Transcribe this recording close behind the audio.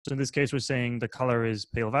So in this case, we're saying the color is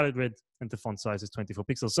pale violet red and the font size is 24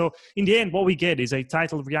 pixels. So in the end, what we get is a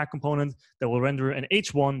titled React component that will render an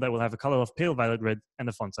H1 that will have a color of pale violet red and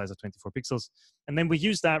a font size of 24 pixels. And then we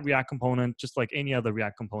use that React component just like any other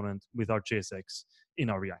React component with our JSX in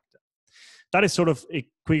our React app. That is sort of a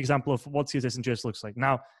quick example of what CSS-in-JS looks like.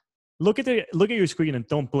 Now, look at your screen and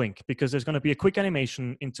don't blink, because there's going to be a quick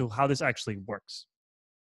animation into how this actually works.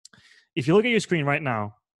 If you look at your screen right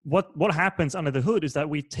now, what happens under the hood is that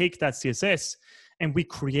we take that CSS and we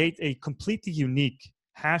create a completely unique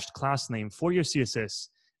hashed class name for your CSS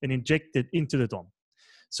and inject it into the DOM.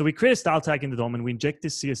 So we create a style tag in the DOM and we inject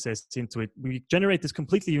this CSS into it. We generate this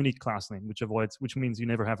completely unique class name, which means you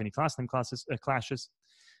never have any class name clashes.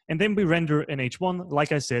 And then we render an H1,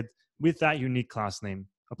 like I said, with that unique class name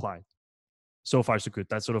applied. So far, so good.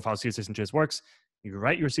 That's sort of how CSS-in-JS works. You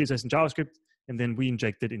write your CSS in JavaScript, and then we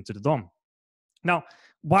inject it into the DOM. Now,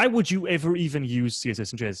 why would you ever even use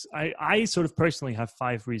CSS-in-JS? I sort of personally have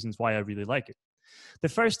 5 reasons why I really like it. The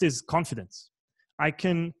first is confidence. I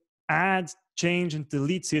can add, change, and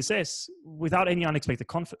delete CSS without any unexpected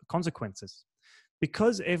consequences.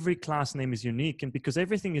 Because every class name is unique and because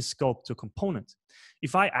everything is scoped to a component,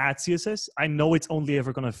 if I add CSS, I know it's only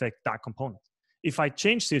ever going to affect that component. If I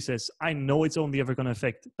change CSS, I know it's only ever going to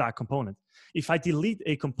affect that component. If I delete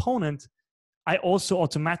a component, I also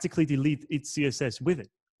automatically delete its CSS with it,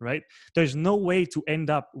 right? There's no way to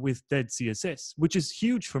end up with dead CSS, which is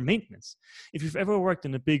huge for maintenance. If you've ever worked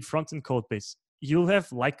in a big front-end code base, you'll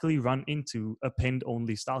have likely run into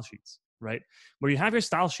append-only style sheets, right? Where you have your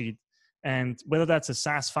style sheet, and whether that's a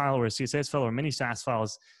SAS file or a CSS file or many SAS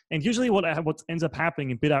files, and usually what ends up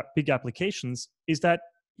happening in big applications is that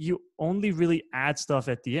you only really add stuff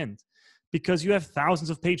at the end, because you have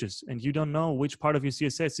thousands of pages and you don't know which part of your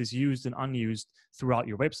CSS is used and unused throughout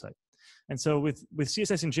your website. And so with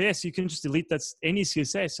CSS-in-JS, you can just delete any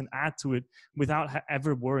CSS and add to it without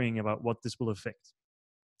ever worrying about what this will affect,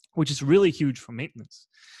 which is really huge for maintenance.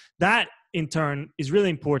 That, in turn, is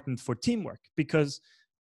really important for teamwork, because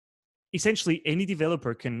essentially any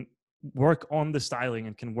developer can work on the styling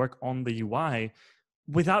and can work on the UI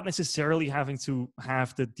without necessarily having to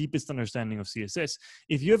have the deepest understanding of CSS.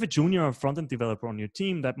 If you have a junior or front-end developer on your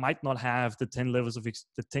team that might not have the 10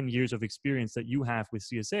 years of experience that you have with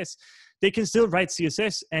CSS, they can still write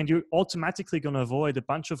CSS, and you're automatically going to avoid a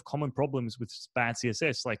bunch of common problems with bad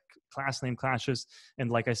CSS, like class name clashes,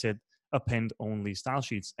 and like I said, append-only style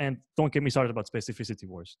sheets. And don't get me started about specificity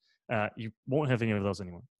wars. You won't have any of those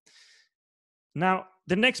anymore. Now,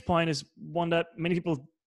 the next point is one that many people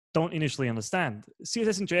don't initially understand.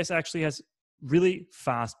 CSS-in-JS actually has really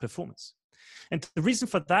fast performance. And the reason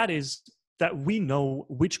for that is that we know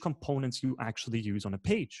which components you actually use on a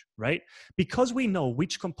page, right? Because we know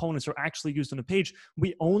which components are actually used on a page,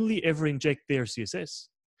 we only ever inject their CSS.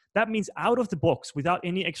 That means out of the box, without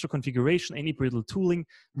any extra configuration, any brittle tooling,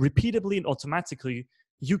 repeatably and automatically,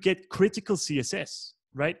 you get critical CSS,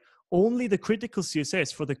 right? Only the critical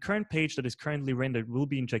CSS for the current page that is currently rendered will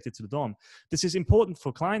be injected to the DOM. This is important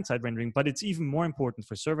for client-side rendering, but it's even more important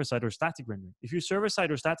for server-side or static rendering. If you're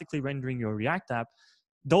server-side or statically rendering your React app,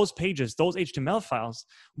 those pages, those HTML files,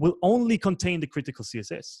 will only contain the critical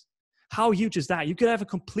CSS. How huge is that? You could have a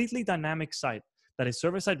completely dynamic site that is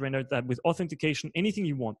server-side rendered, that with authentication, anything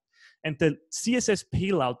you want, and the CSS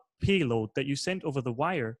payload that you send over the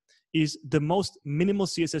wire is the most minimal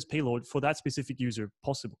CSS payload for that specific user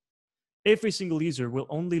possible. Every single user will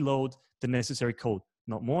only load the necessary code,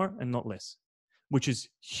 not more and not less, which is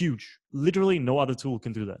huge. Literally no other tool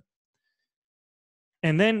can do that.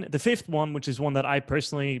 And then the fifth one, which is one that I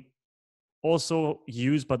personally also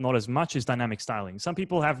use, but not as much, is dynamic styling. Some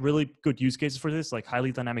people have really good use cases for this, like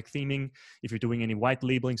highly dynamic theming. If you're doing any white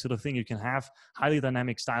labeling sort of thing, you can have highly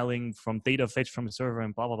dynamic styling from data fetched from a server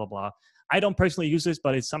and blah, blah, blah, blah. I don't personally use this,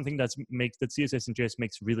 but it's something that CSS-in-JS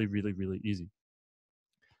makes really, really, really easy.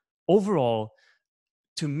 Overall,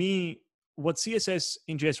 to me, what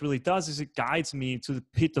CSS-in-JS really does is it guides me to the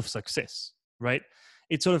pit of success, right?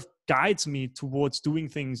 It sort of guides me towards doing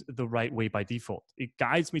things the right way by default. It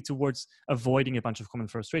guides me towards avoiding a bunch of common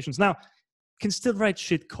frustrations. Now, you can still write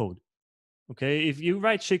shit code, okay? If you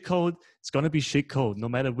write shit code, it's going to be shit code, no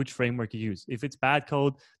matter which framework you use. If it's bad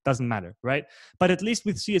code, doesn't matter, right? But at least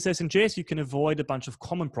with CSS-in-JS, you can avoid a bunch of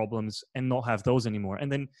common problems and not have those anymore.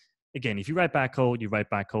 And then again, if you write bad code, you write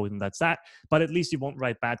bad code, and that's that. But at least you won't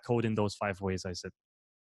write bad code in those 5 ways I said,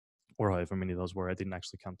 or however many of those were. I didn't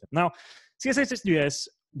actually count them. Now, CSS-in-JS,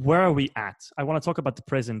 where are we at? I want to talk about the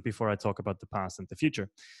present before I talk about the past and the future.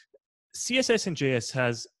 CSS-in-JS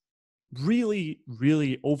has really,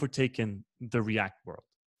 really overtaken the React world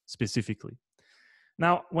specifically.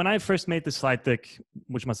 Now, when I first made this slide deck,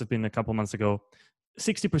 which must have been a couple months ago,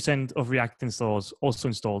 60% of React installs also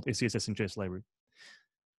installed a CSS-in-JS library.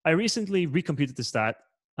 I recently recomputed the stat,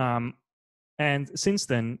 and since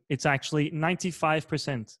then, it's actually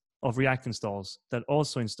 95% of React installs that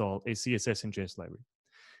also install a CSS-in-JS library.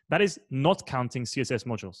 That is not counting CSS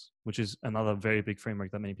modules, which is another very big framework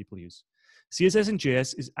that many people use.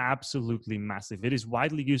 CSS-in-JS is absolutely massive. It is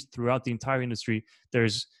widely used throughout the entire industry.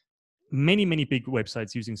 There's many, many big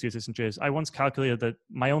websites using CSS-in-JS. I once calculated that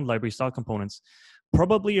my own library, Style Components,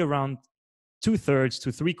 probably around 2/3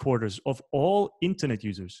 to 3/4 of all internet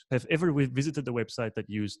users have ever visited the website that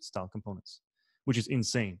used Style Components, which is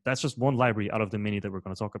insane. That's just one library out of the many that we're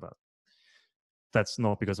going to talk about. That's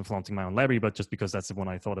not because I'm flaunting my own library, but just because that's the one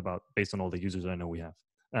I thought about based on all the users I know we have.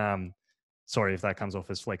 Sorry if that comes off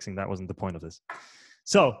as flexing. That wasn't the point of this.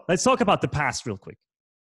 So let's talk about the past real quick.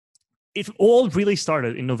 It all really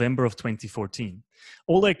started in November of 2014.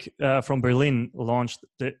 Oleg from Berlin launched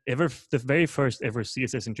the very first ever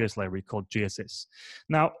CSS-in-JS library called JSS.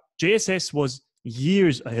 Now, JSS was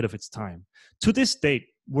years ahead of its time. To this date,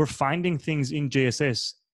 we're finding things in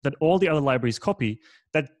JSS that all the other libraries copy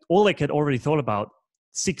that Oleg had already thought about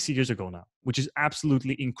 6 years ago now, which is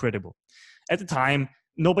absolutely incredible. At the time,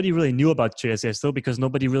 nobody really knew about JSS though, because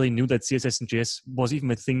nobody really knew that CSS-in-JS was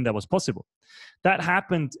even a thing that was possible. That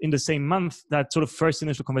happened in the same month that sort of first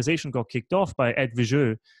initial conversation got kicked off by Ed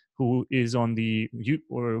Vigeux, who is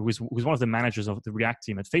who's one of the managers of the React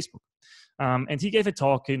team at Facebook. And he gave a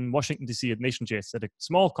talk in Washington, DC at NationJS at a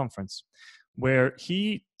small conference where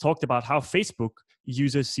he talked about how Facebook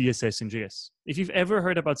uses CSS-in-JS. If you've ever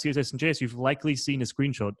heard about CSS-in-JS, you've likely seen a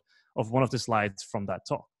screenshot of one of the slides from that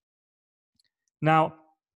talk. Now,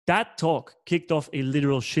 that talk kicked off a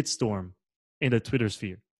literal shitstorm in the Twitter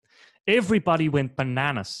sphere. Everybody went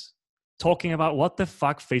bananas talking about what the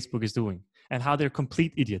fuck Facebook is doing and how they're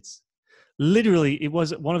complete idiots. Literally, it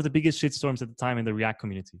was one of the biggest shitstorms at the time in the React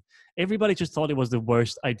community. Everybody just thought it was the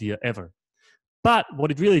worst idea ever. But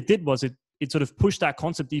what it really did was it sort of pushed that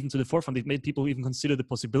concept even to the forefront. It made people even consider the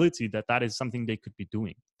possibility that that is something they could be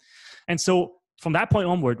doing. And so from that point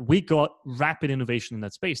onward, we got rapid innovation in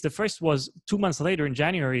that space. The first was 2 months later in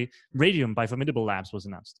January, Radium by Formidable Labs was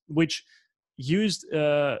announced, which used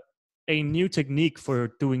a new technique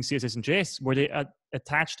for doing CSS-in-JS where they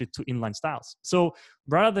attached it to inline styles. So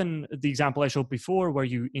rather than the example I showed before where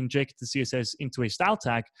you inject the CSS into a style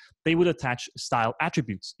tag, they would attach style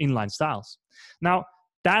attributes, inline styles. Now,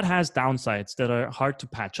 that has downsides that are hard to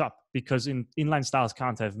patch up because inline styles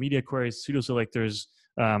can't have media queries, pseudo selectors,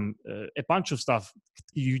 a bunch of stuff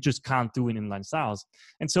you just can't do in inline styles.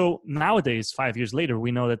 And so nowadays, 5 years later,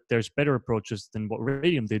 we know that there's better approaches than what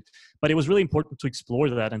Radium did, but it was really important to explore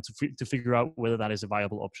that and to figure out whether that is a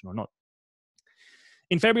viable option or not.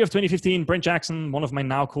 In February of 2015, Brent Jackson, one of my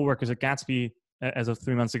now coworkers at Gatsby as of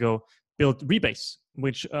 3 months ago, built Rebase,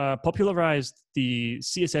 which popularized the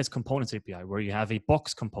CSS components API, where you have a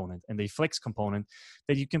box component and a flex component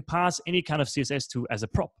that you can pass any kind of CSS to as a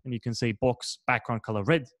prop. And you can say box background color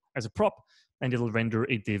red as a prop, and it'll render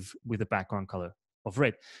a div with a background color of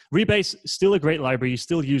red. Rebase, still a great library,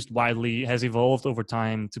 still used widely, has evolved over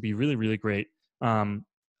time to be really, really great.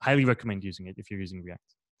 Highly recommend using it if you're using React.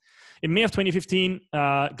 In May of 2015,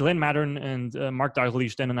 Glenn Mattern and Mark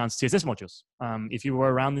Dalglish then announced CSS modules. If you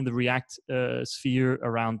were around in the React sphere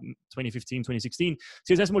around 2015, 2016,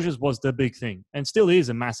 CSS modules was the big thing and still is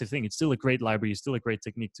a massive thing. It's still a great library, it's still a great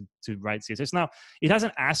technique to write CSS. Now, it has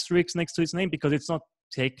an asterisk next to its name because it's not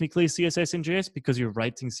technically CSS-in-JS because you're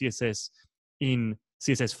writing CSS in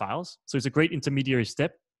CSS files. So it's a great intermediary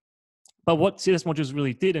step. But what CSS modules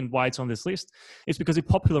really did and why it's on this list is because it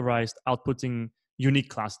popularized outputting unique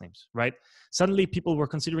class names, right? Suddenly people were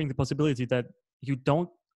considering the possibility that you don't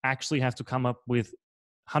actually have to come up with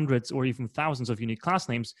hundreds or even thousands of unique class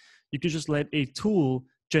names. You could just let a tool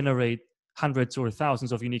generate hundreds or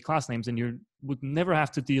thousands of unique class names and you would never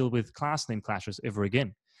have to deal with class name clashes ever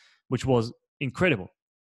again, which was incredible.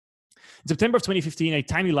 In September of 2015, a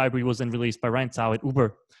tiny library was then released by Ryan Tsao at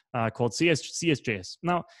Uber called CS-JS.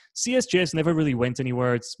 Now, CS-JS never really went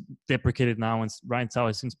anywhere. It's deprecated now, and Ryan Tsao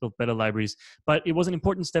has since built better libraries. But it was an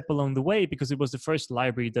important step along the way because it was the first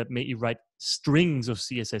library that made you write strings of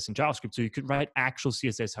CSS in JavaScript, so you could write actual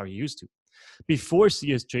CSS how you used to. Before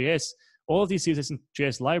CS-JS, all of these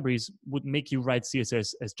CSS-in-JS libraries would make you write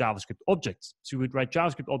CSS as JavaScript objects. So you would write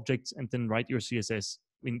JavaScript objects and then write your CSS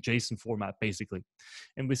in JSON format, basically.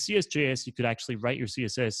 And with CS-JS, you could actually write your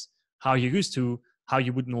CSS how you used to, how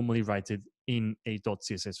you would normally write it in a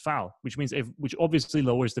 .css file, which obviously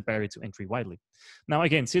lowers the barrier to entry widely. Now,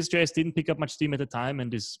 again, CS-JS didn't pick up much steam at the time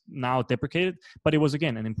and is now deprecated, but it was,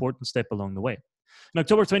 again, an important step along the way. In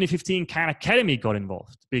October 2015, Khan Academy got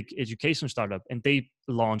involved, big education startup, and they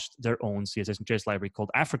launched their own CSS-in-JS library called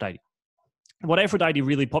Aphrodite. What Aphrodite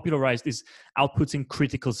really popularized is outputting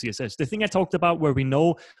critical CSS. The thing I talked about where we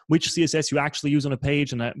know which CSS you actually use on a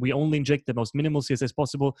page and that we only inject the most minimal CSS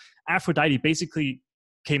possible, Aphrodite basically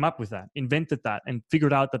came up with that, invented that, and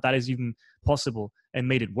figured out that that is even possible and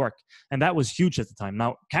made it work. And that was huge at the time.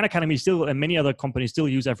 Now, Khan Academy still, and many other companies still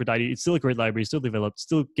use Aphrodite. It's still a great library, still developed,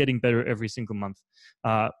 still getting better every single month.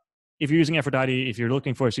 If you're using Aphrodite, if you're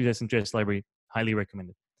looking for a CSS-in-JS library, highly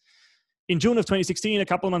recommend it. In June of 2016, a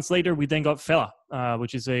couple of months later, we then got Fella,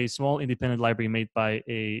 which is a small independent library made by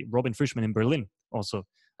a Robin Frischmann in Berlin also.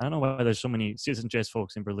 I don't know why there's so many CSS-in-JS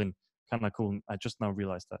folks in Berlin. Kind of cool. I just now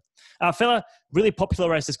realized that. Fella really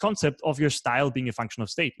popularized this concept of your style being a function of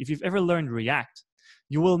state. If you've ever learned React,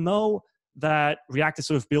 you will know that React is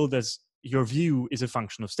sort of built as your view is a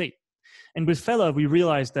function of state. And with Fella, we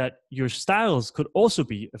realized that your styles could also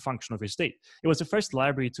be a function of your state. It was the first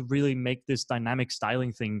library to really make this dynamic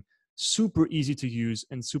styling thing super easy to use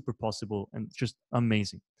and super possible and just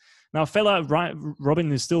amazing. Now, Fella,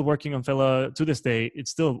 Robin is still working on Fella to this day. It's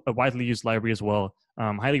still a widely used library as well.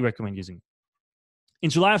 Highly recommend using it. In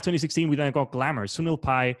July of 2016, we then got Glamour. Sunil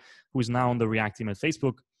Pai, who is now on the React team at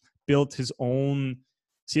Facebook, built his own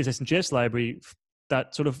CSS-in-JS library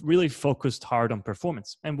that sort of really focused hard on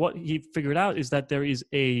performance. And what he figured out is that there is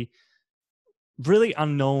a really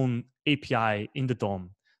unknown API in the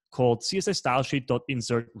DOM called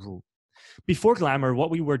css-stylesheet.insert-rule. Before Glamour,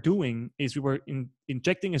 what we were doing is we were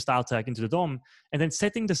injecting a style tag into the DOM and then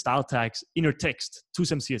setting the style tag's inner text to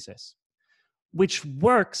some CSS, which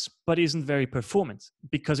works but isn't very performant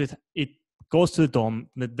because it goes to the DOM,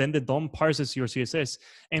 then the DOM parses your CSS,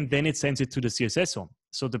 and then it sends it to the CSS-OM.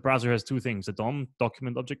 So the browser has two things, the DOM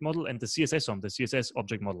document object model and the CSS-OM, the CSS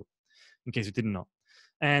object model, in case you didn't know.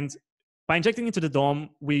 And by injecting into the DOM,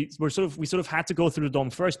 we sort of had to go through the DOM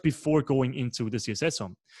first before going into the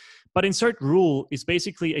CSS-OM. But insert rule is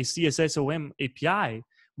basically a CSS-OM API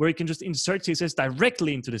where you can just insert CSS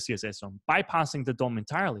directly into the CSS-OM, bypassing the DOM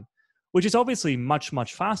entirely, which is obviously much,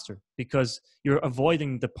 much faster because you're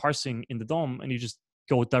avoiding the parsing in the DOM and you just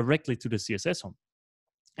go directly to the CSS-OM.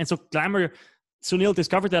 And so Glamour, Sunil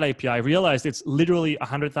discovered that API, realized it's literally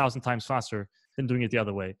 100,000 times faster than doing it the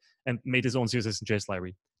other way, and made his own CSS-in-JS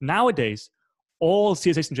library. Nowadays, all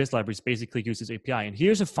CSS-in-JS libraries basically use this API. And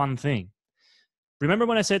here's a fun thing. Remember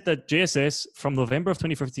when I said that JSS from November of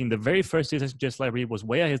 2015, the very first CSS-in-JS library was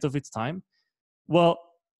way ahead of its time? Well,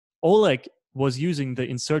 Oleg was using the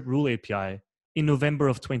insert rule API in November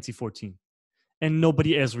of 2014. And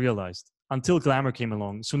nobody else realized until Glamour came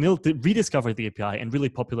along. Sunil rediscovered the API and really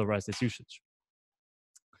popularized its usage.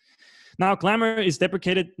 Now, Glamour is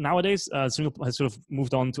deprecated nowadays. Sunil has sort of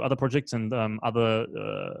moved on to other projects and other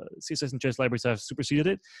CSS-in-JS libraries have superseded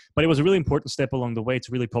it. But it was a really important step along the way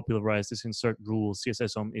to really popularize this insert rule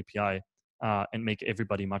CSS-OM API and make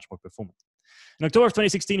everybody much more performant. In October of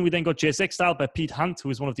 2016, we then got JSX style by Pete Hunt, who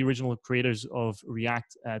is one of the original creators of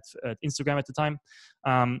React at Instagram at the time,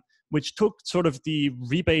 which took sort of the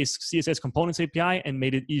rebase CSS components API and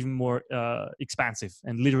made it even more expansive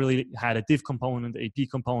and literally had a div component, a P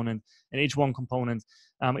component, an H1 component.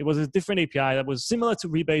 It was a different API that was similar to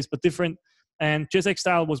rebase, but different. And JSX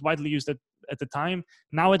style was widely used at the time.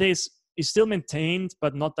 Nowadays, it's still maintained,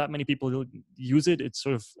 but not that many people use it. It's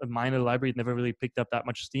sort of a minor library. It never really picked up that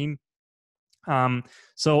much steam.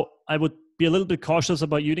 So I would be a little bit cautious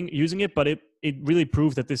about using it, but it really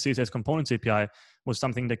proved that this CSS components API was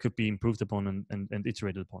something that could be improved upon and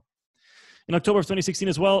iterated upon. In October of 2016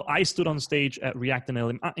 as well, I stood on stage at React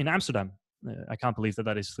NL in Amsterdam. I can't believe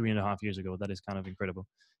that is 3.5 years ago. That is kind of incredible.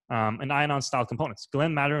 And I announced style components.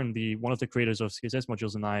 Glenn Mattern, one of the creators of CSS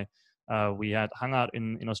modules, and I, we had hung out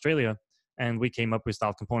in Australia, and we came up with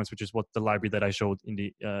style components, which is what the library that I showed in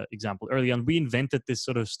the example earlier. And we invented this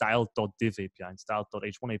sort of style.div API and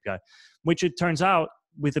style.h1 API, which it turns out,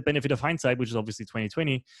 with the benefit of hindsight, which is obviously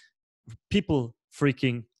 2020, people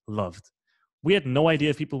freaking loved. We had no idea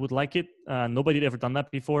if people would like it. Nobody had ever done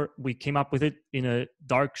that before. We came up with it in a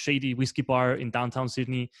dark, shady whiskey bar in downtown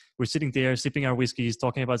Sydney. We're sitting there sipping our whiskeys,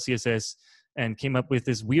 talking about CSS, and came up with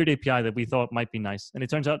this weird API that we thought might be nice. And it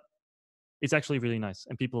turns out it's actually really nice,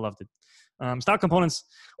 and people loved it. Style components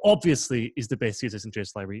obviously is the best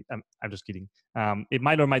CSS-in-JS library. I'm just kidding. It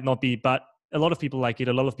might or might not be, but a lot of people like it.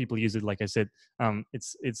 A lot of people use it. Like I said,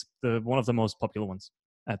 it's one of the most popular ones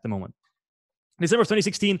at the moment. December of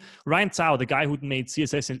 2016, Ryan Tsao, the guy who made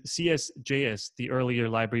CS-JS, the earlier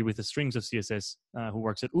library with the strings of CSS, who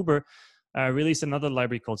works at Uber, released another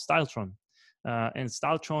library called Styletron. And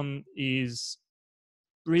Styletron is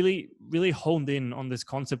really honed in on this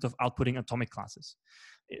concept of outputting atomic classes.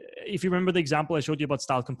 If you remember the example I showed you about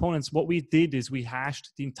style components, what we did is we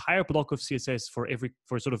hashed the entire block of CSS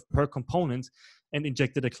for sort of per component and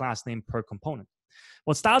injected a class name per component.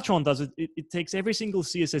 What Styletron does, it takes every single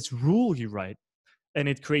CSS rule you write and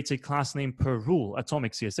it creates a class name per rule,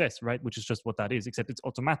 atomic CSS, right? Which is just what that is, except it's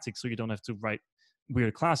automatic, so you don't have to write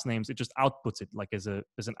weird class names. It just outputs it like as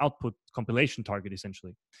an output compilation target,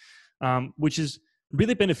 essentially, which is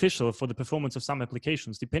really beneficial for the performance of some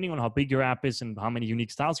applications. Depending on how big your app is and how many unique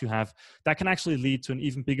styles you have, that can actually lead to an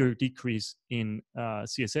even bigger decrease in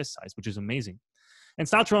CSS size, which is amazing. And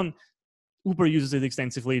Styletron, Uber uses it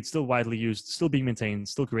extensively. It's still widely used, still being maintained,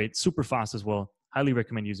 still great, super fast as well. Highly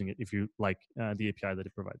recommend using it if you like the API that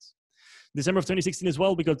it provides. December of 2016 as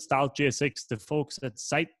well, we got styled JSX. The folks at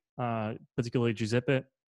Site, particularly Giuseppe,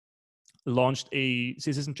 launched a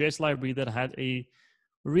CSS-in-JS library that had a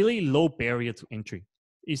really low barrier to entry.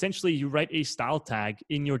 Essentially, you write a style tag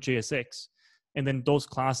in your JSX, and then those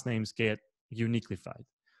class names get uniquelyfied,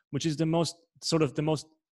 which is the most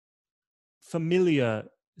familiar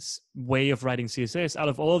way of writing CSS. Out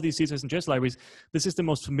of all of these CSS-in-JS libraries, this is the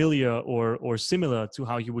most familiar or similar to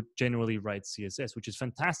how you would generally write CSS, which is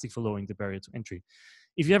fantastic for lowering the barrier to entry.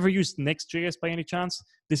 If you ever used Next.js by any chance,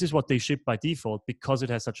 this is what they ship by default because it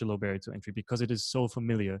has such a low barrier to entry, because it is so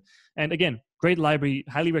familiar. And again, great library,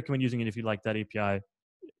 highly recommend using it if you like that API.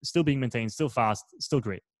 Still being maintained, still fast, still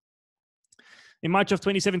great. In March of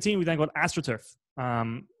 2017, we then got AstroTurf,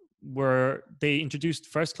 where they introduced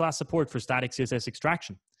first-class support for static CSS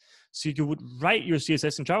extraction. So you would write your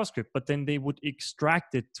CSS in JavaScript, but then they would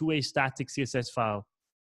extract it to a static CSS file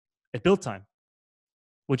at build time,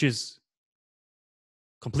 which is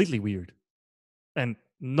completely weird and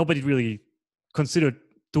nobody really considered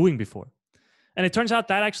doing before. And it turns out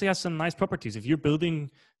that actually has some nice properties. If you're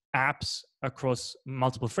building apps across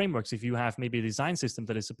multiple frameworks, if you have maybe a design system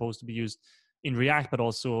that is supposed to be used in React, but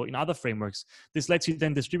also in other frameworks, this lets you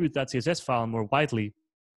then distribute that CSS file more widely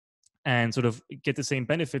and sort of get the same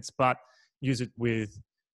benefits, but use it with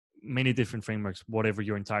many different frameworks, whatever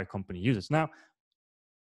your entire company uses. Now,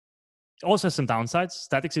 it also has some downsides.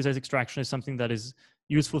 Static CSS extraction is something that is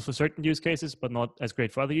useful for certain use cases, but not as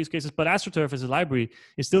great for other use cases. But AstroTurf as a library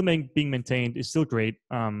is still being maintained, is still great,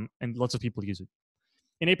 and lots of people use it.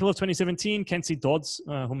 In April of 2017, Kenzie Dodds,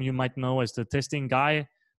 whom you might know as the testing guy,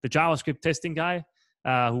 the JavaScript testing guy,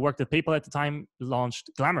 who worked at PayPal at the time, launched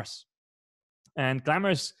Glamorous. And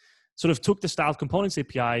Glamorous sort of took the styled components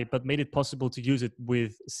API, but made it possible to use it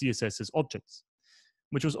with CSS as objects,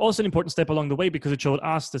 which was also an important step along the way because it showed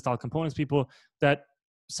us, the style components people, that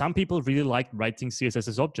some people really liked writing CSS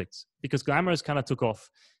as objects because Glamorous kind of took off.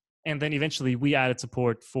 And then eventually we added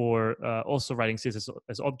support for also writing CSS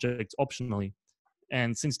as objects optionally.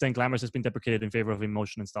 And since then, Glamorous has been deprecated in favor of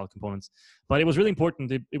emotion and style components. But it was really important.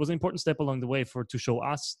 It was an important step along the way to show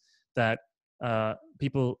us that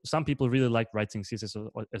some people really like writing CSS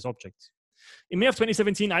as objects. In May of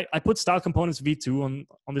 2017, I put style components v2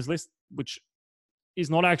 on this list, which is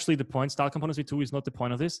not actually the point. Style components v2 is not the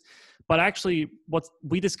point of this. But actually, what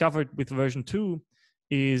we discovered with version 2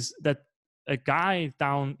 is that a guy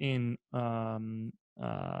down in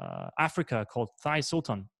Africa called Thai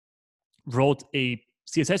Sultan wrote a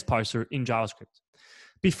CSS parser in JavaScript.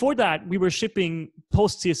 Before that, we were shipping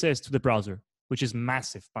post CSS to the browser, which is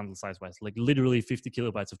massive bundle size-wise, like literally 50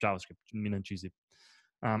 kilobytes of JavaScript, min and gzip.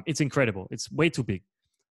 It's incredible. It's way too big.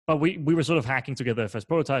 But we were sort of hacking together a first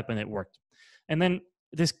prototype and it worked. And then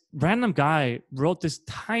this random guy wrote this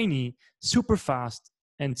tiny, super fast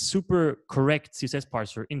and super correct CSS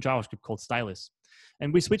parser in JavaScript called Stylus.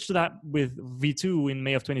 And we switched to that with v2 in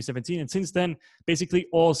May of 2017. And since then, basically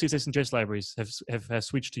all CSS-in-JS libraries have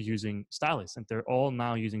switched to using Stylus. And they're all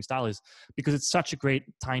now using Stylus because it's such a great,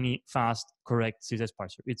 tiny, fast, correct CSS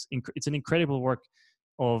parser. It's an incredible work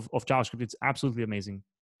of JavaScript. It's absolutely amazing.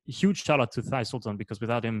 Huge shout out to Thai Sultan because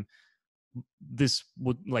without him, this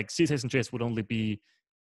would, like, CSS-in-JS would only be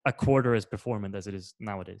a quarter as performant as it is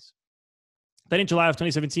nowadays. Then in July of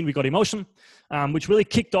 2017, we got Emotion, which really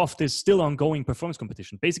kicked off this still ongoing performance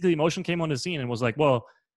competition. Basically, Emotion came on the scene and was like, well,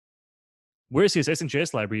 we're a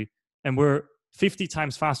CSS-in-JS library, and we're 50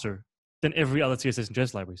 times faster than every other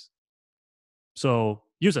CSS-in-JS libraries. So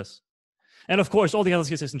use us. And of course, all the other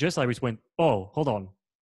CSS-in-JS libraries went, oh, hold on.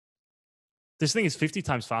 This thing is 50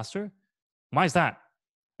 times faster? Why is that?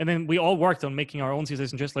 And then we all worked on making our own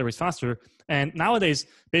CSS-in-JS libraries faster. And nowadays,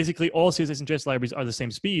 basically all CSS-in-JS libraries are the same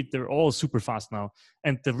speed. They're all super fast now.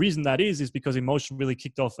 And the reason that is because Emotion really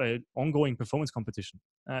kicked off an ongoing performance competition.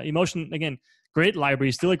 Emotion, again, great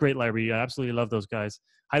library, still a great library. I absolutely love those guys.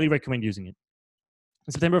 Highly recommend using it.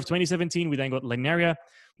 In September of 2017, we then got Linaria,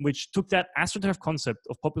 which took that AstroTurf concept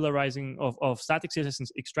of popularizing of static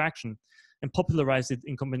CSS extraction and popularized it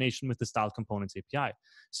in combination with the style components API.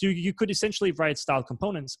 So you could essentially write style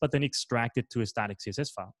components, but then extract it to a static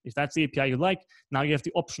CSS file. If that's the API you like, now you have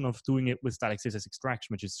the option of doing it with static CSS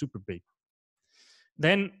extraction, which is super big.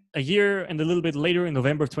 Then a year and a little bit later, in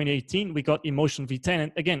November of 2018, we got Emotion V10.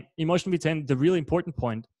 And again, Emotion V10, the really important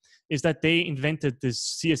point is that they invented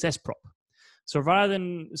this CSS prop. So rather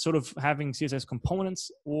than sort of having CSS components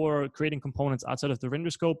or creating components outside of the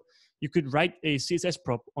render scope, you could write a CSS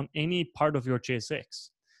prop on any part of your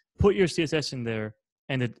JSX, put your CSS in there,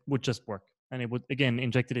 and it would just work. And it would, again,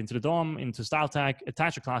 inject it into the DOM, into style tag,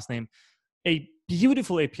 attach a class name. A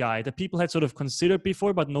beautiful API that people had sort of considered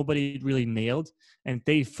before, but nobody really nailed, and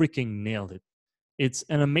they freaking nailed it. It's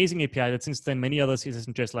an amazing API that since then many other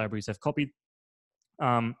CSS-in-JS libraries have copied.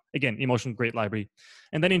 Again, Emotion, great library.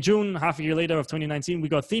 And then in June, half a year later of 2019, we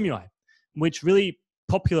got ThemeUI, which really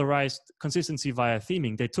popularized consistency via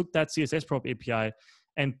theming. They took that CSS prop API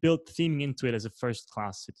and built theming into it as a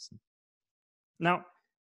first-class citizen. Now,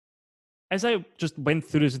 as I just went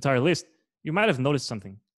through this entire list, you might have noticed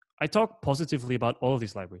something. I talk positively about all of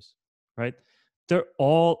these libraries, right? They're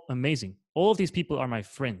all amazing. All of these people are my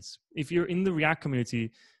friends. If you're in the React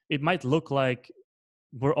community, it might look like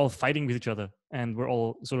we're all fighting with each other and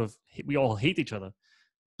we all hate each other.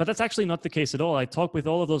 But that's actually not the case at all. I talk with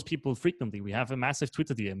all of those people frequently. We have a massive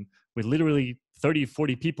Twitter DM with literally 30,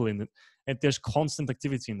 40 people in it, and there's constant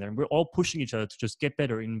activity in there. And we're all pushing each other to just get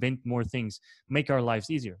better, invent more things, make our lives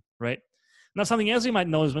easier, right? Now, something else you might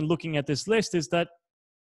notice when looking at this list is that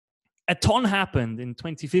a ton happened in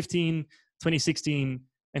 2015, 2016,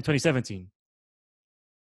 and 2017.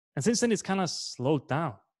 And since then, it's kind of slowed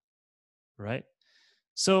down, right?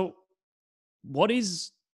 So what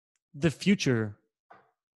is the future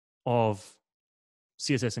of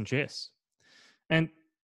CSS-in-JS? And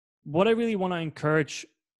what I really want to encourage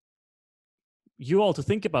you all to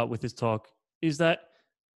think about with this talk is that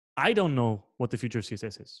I don't know what the future of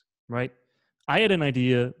CSS is, right? I had an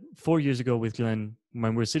idea 4 years ago with Glenn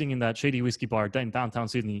when we were sitting in that shady whiskey bar in downtown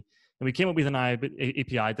Sydney, and we came up with an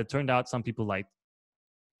API that turned out some people liked.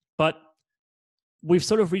 But we've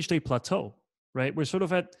sort of reached a plateau, right? We're sort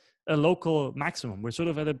of at a local maximum. We're sort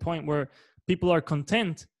of at a point where people are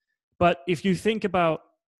content. But if you think about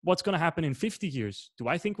what's going to happen in 50 years, do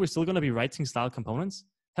I think we're still going to be writing style components?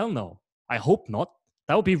 Hell no. I hope not.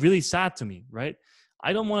 That would be really sad to me, right?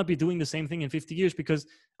 I don't want to be doing the same thing in 50 years because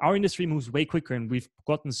our industry moves way quicker and we've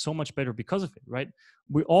gotten so much better because of it, right?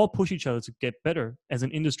 We all push each other to get better as an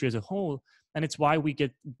industry as a whole. And it's why we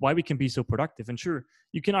can be so productive. And sure,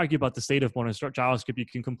 you can argue about the state of modern JavaScript. You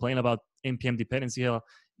can complain about NPM dependency hell.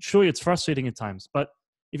 Sure, it's frustrating at times. But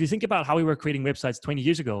if you think about how we were creating websites 20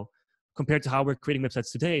 years ago compared to how we're creating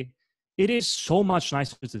websites today, it is so much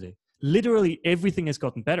nicer today. Literally everything has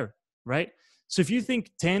gotten better, right? So if you think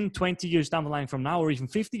 10, 20 years down the line from now, or even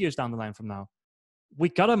 50 years down the line from now, we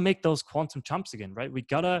gotta make those quantum jumps again, right? We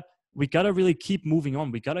gotta really keep moving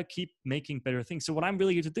on. We gotta keep making better things. So what I'm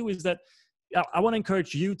really here to do is that I want to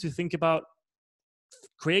encourage you to think about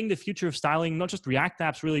creating the future of styling, not just React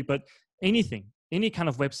apps really, but anything, any kind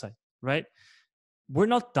of website, right? We're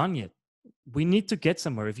not done yet. We need to get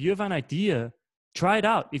somewhere. If you have an idea, try it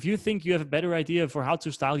out. If you think you have a better idea for how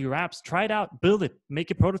to style your apps, try it out, build it,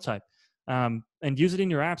 make a prototype, and use it in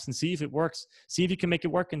your apps and see if it works. See if you can make it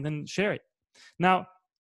work and then share it. Now,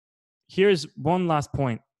 here's one last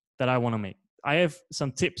point that I want to make. I have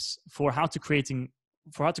some tips for how to create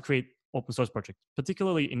open source projects,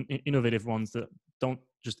 particularly in innovative ones that don't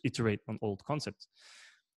just iterate on old concepts.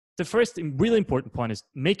 The first really important point is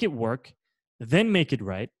make it work, then make it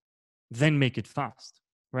right, then make it fast,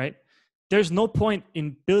 right? There's no point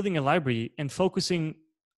in building a library and focusing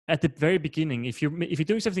at the very beginning, if you're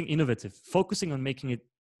doing something innovative, focusing on making it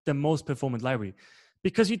the most performant library,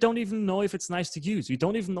 because you don't even know if it's nice to use. You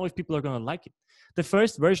don't even know if people are going to like it. The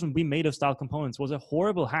first version we made of style components was a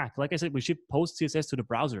horrible hack. Like I said, we shipped post CSS to the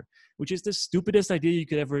browser, which is the stupidest idea you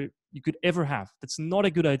could ever have. That's not a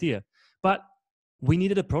good idea. But we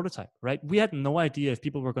needed a prototype, right? We had no idea if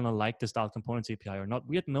people were going to like the style components API or not.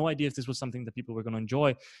 We had no idea if this was something that people were going to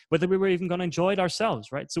enjoy, whether we were even going to enjoy it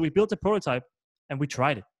ourselves, right? So we built a prototype and we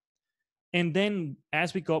tried it. And then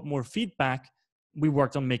as we got more feedback, we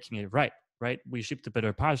worked on making it right? We shipped a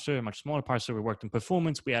better parser, a much smaller parser. We worked on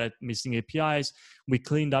performance. We added missing APIs. We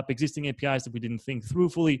cleaned up existing APIs that we didn't think through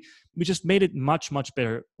fully. We just made it much, much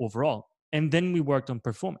better overall. And then we worked on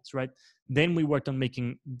performance, right? Then we worked on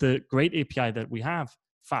making the great API that we have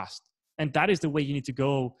fast. And that is the way you need to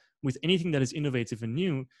go with anything that is innovative and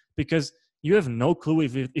new, because you have no clue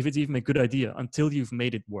if it's even a good idea until you've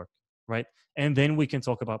made it work, right? And then we can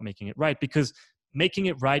talk about making it right, because making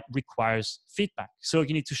it right requires feedback. So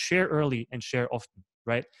you need to share early and share often,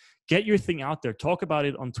 right? Get your thing out there. Talk about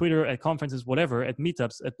it on Twitter, at conferences, whatever, at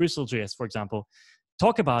meetups, at Bristol JS, for example.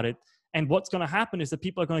 Talk about it. And what's going to happen is that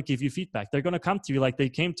people are going to give you feedback. They're going to come to you like they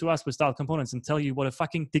came to us with style components and tell you what a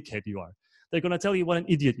fucking dickhead you are. They're going to tell you what an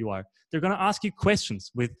idiot you are. They're going to ask you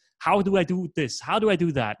questions with, how do I do this? How do I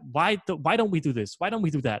do that? Why don't we do this? Why don't we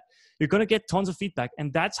do that? You're going to get tons of feedback.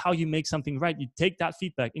 And that's how you make something right. You take that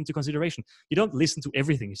feedback into consideration. You don't listen to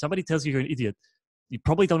everything. If somebody tells you you're an idiot, you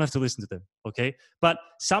probably don't have to listen to them, okay? But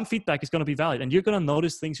some feedback is going to be valid, and you're going to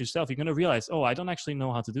notice things yourself. You're going to realize, oh, I don't actually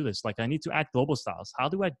know how to do this. Like, I need to add global styles. How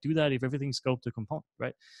do I do that if everything's scoped to a component,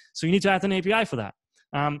 right? So you need to add an API for that.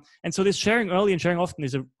 And so this sharing early and sharing often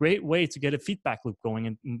is a great way to get a feedback loop going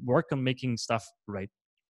and work on making stuff right.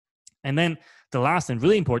 And then the last and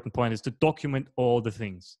really important point is to document all the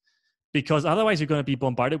things, because otherwise you're going to be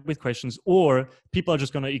bombarded with questions, or people are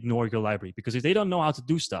just going to ignore your library, because if they don't know how to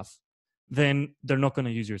do stuff, then they're not going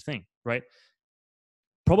to use your thing, right?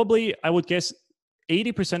 Probably, I would guess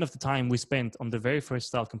 80% of the time we spent on the very first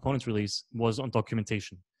style components release was on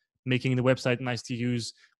documentation, making the website nice to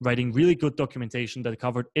use, writing really good documentation that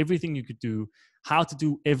covered everything you could do, how to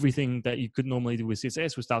do everything that you could normally do with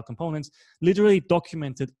CSS, with style components, literally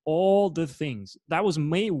documented all the things. That was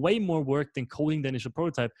way more work than coding the initial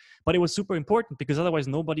prototype, but it was super important, because otherwise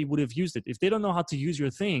nobody would have used it. If they don't know how to use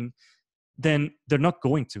your thing, then they're not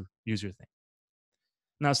going to use your thing.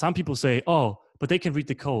 Now, some people say, oh, but they can read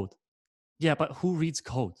the code. Yeah, but who reads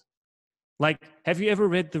code? Like, have you ever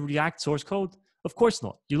read the React source code? Of course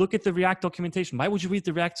not. You look at the React documentation. Why would you read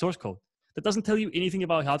the React source code? That doesn't tell you anything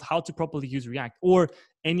about how to properly use React or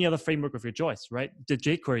any other framework of your choice, right? The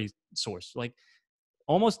jQuery source, like,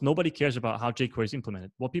 almost nobody cares about how jQuery is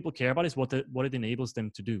implemented. What people care about is what it enables them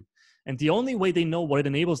to do. And the only way they know what it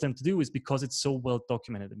enables them to do is because it's so well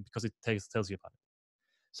documented and because it tells you about it.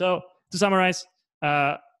 So to summarize,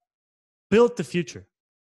 build the future,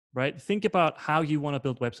 right? Think about how you want to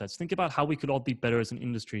build websites. Think about how we could all be better as an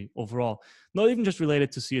industry overall, not even just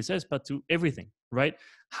related to CSS, but to everything, right?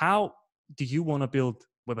 How do you want to build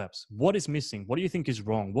web apps? What is missing? What do you think is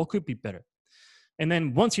wrong? What could be better? And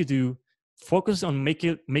then once you do, focus on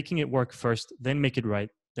making it work first, then make it right,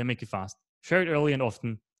 then make it fast. Share it early and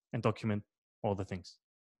often, and document all the things.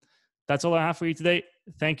 That's all I have for you today.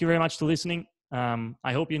 Thank you very much for listening. I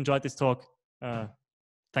hope you enjoyed this talk.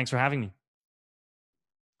 Thanks for having me.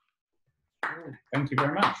 Thank you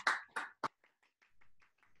very much.